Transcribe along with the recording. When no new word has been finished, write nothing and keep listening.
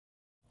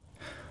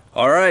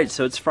Alright,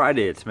 so it's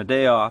Friday, it's my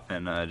day off,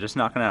 and just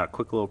knocking out a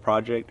quick little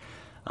project.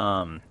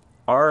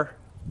 Our,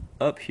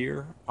 up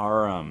here,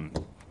 our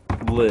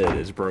lid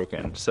is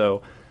broken.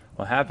 So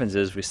what happens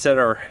is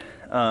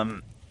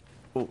um,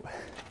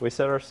 we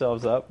set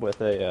ourselves up with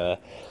a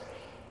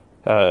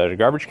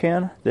garbage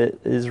can that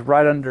is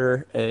right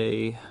under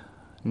a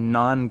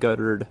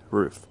non-guttered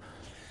roof.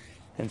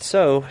 And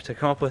so, to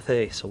come up with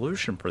a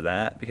solution for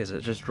that, because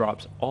it just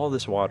drops all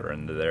this water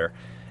into there,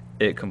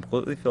 it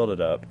completely filled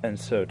it up. And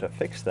so, to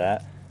fix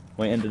that,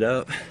 we ended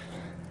up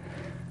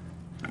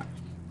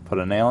put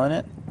a nail in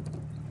it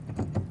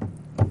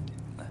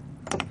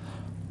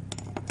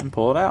and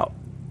pull it out.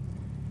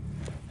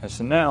 And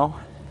so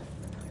now,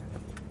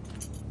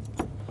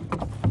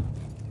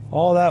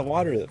 all that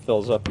water that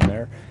fills up in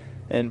there,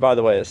 and by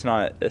the way, it's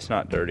not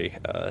dirty.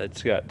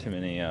 It's got too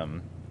many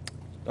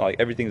like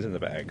everything's in the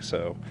bag,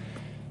 so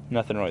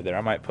nothing really there.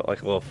 I might put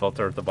like a little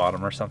filter at the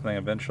bottom or something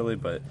eventually,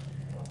 but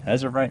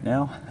as of right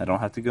now, I don't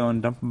have to go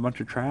and dump a bunch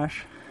of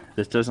trash.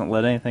 This doesn't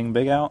let anything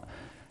big out,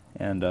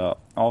 and all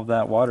of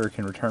that water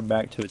can return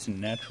back to its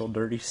natural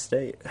dirty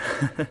state.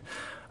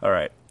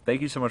 Alright,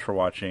 thank you so much for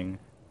watching.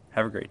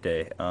 Have a great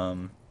day.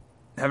 Haven't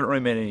really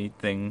made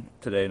anything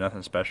today,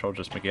 nothing special,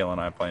 just Miguel and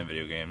I playing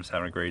video games,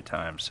 having a great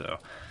time, so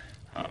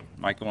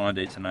might go on a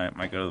date tonight,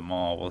 might go to the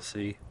mall, we'll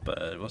see,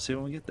 but we'll see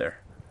when we get there.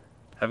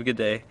 Have a good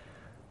day.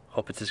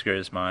 Hope it's as great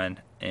as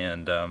mine,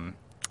 and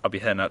I'll be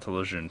heading out to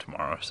Lejeune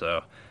tomorrow,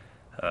 so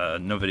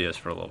no videos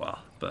for a little while,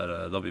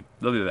 but they'll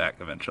be back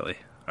eventually.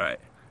 All right,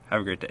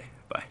 have a great day.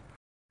 Bye.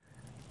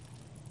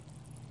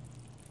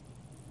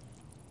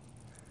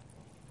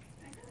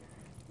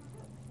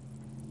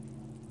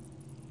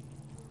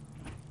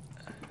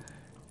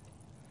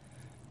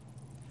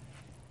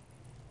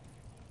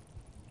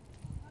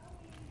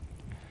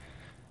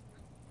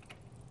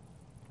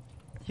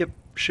 Yep,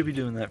 should be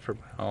doing that for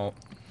about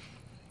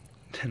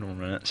 10 more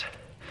minutes.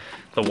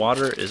 The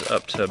water is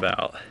up to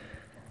about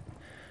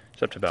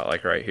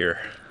like right here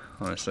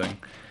on this thing.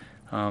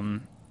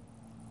 A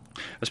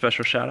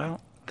special shout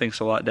out.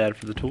 Thanks a lot, Dad,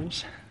 for the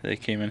tools. They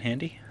came in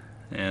handy,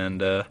 and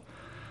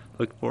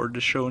look forward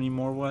to showing you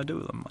more what I do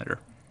with them later.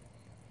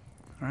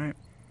 All right,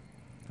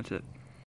 that's it.